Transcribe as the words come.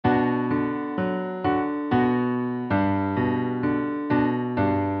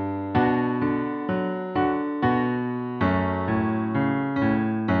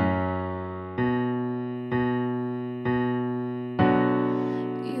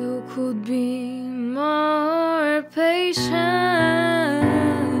could be more patient.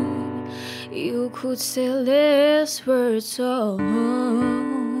 You could say less words. Oh,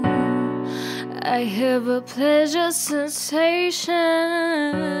 I have a pleasure sensation.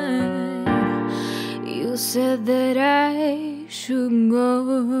 You said that I should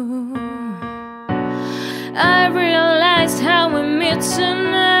go. I realized how we met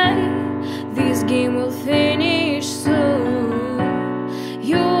tonight. This game will finish soon.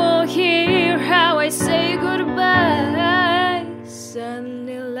 You will hear how I say goodbye.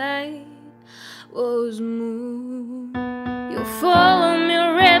 Suddenly light was moved. You follow me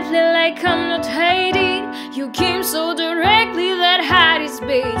rapidly like I'm not hiding. You came so directly that heart is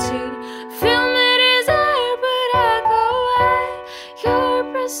beating. Feel me desire, but I go away. You're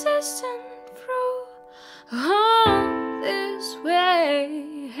persistent through all this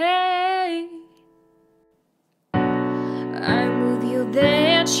way. Hey, I'm with you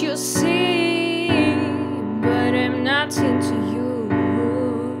that you see, but I'm not into you.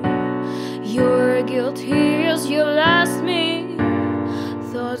 Your guilt hears you lost me.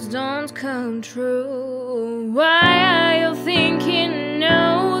 Thoughts don't come true. Why are you thinking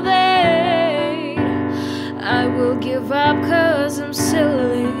no that I will give up 'cause I'm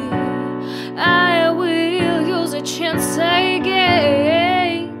silly? I will use a chance I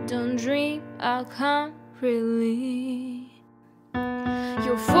get. Don't dream I'll come really.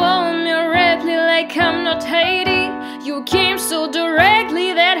 You follow me rapidly like I'm not hiding. You came so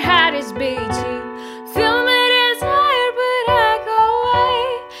directly that heart is beating. Feel me desire, but I go away.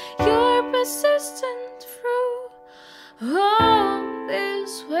 You're persistent through all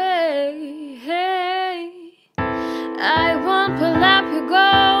this way. Hey, I won't pull up your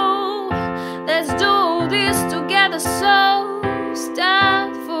goal. Let's do this together, so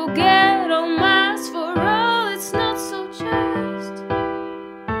start, forget all masks for all. It's not so just.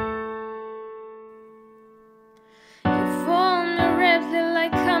 You follow me rapidly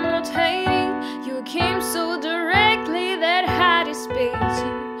like I'm not hiding. You came so directly that heart is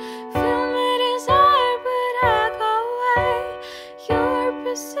beating. Feel me desire, but I go away. You're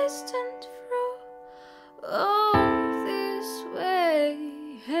persistent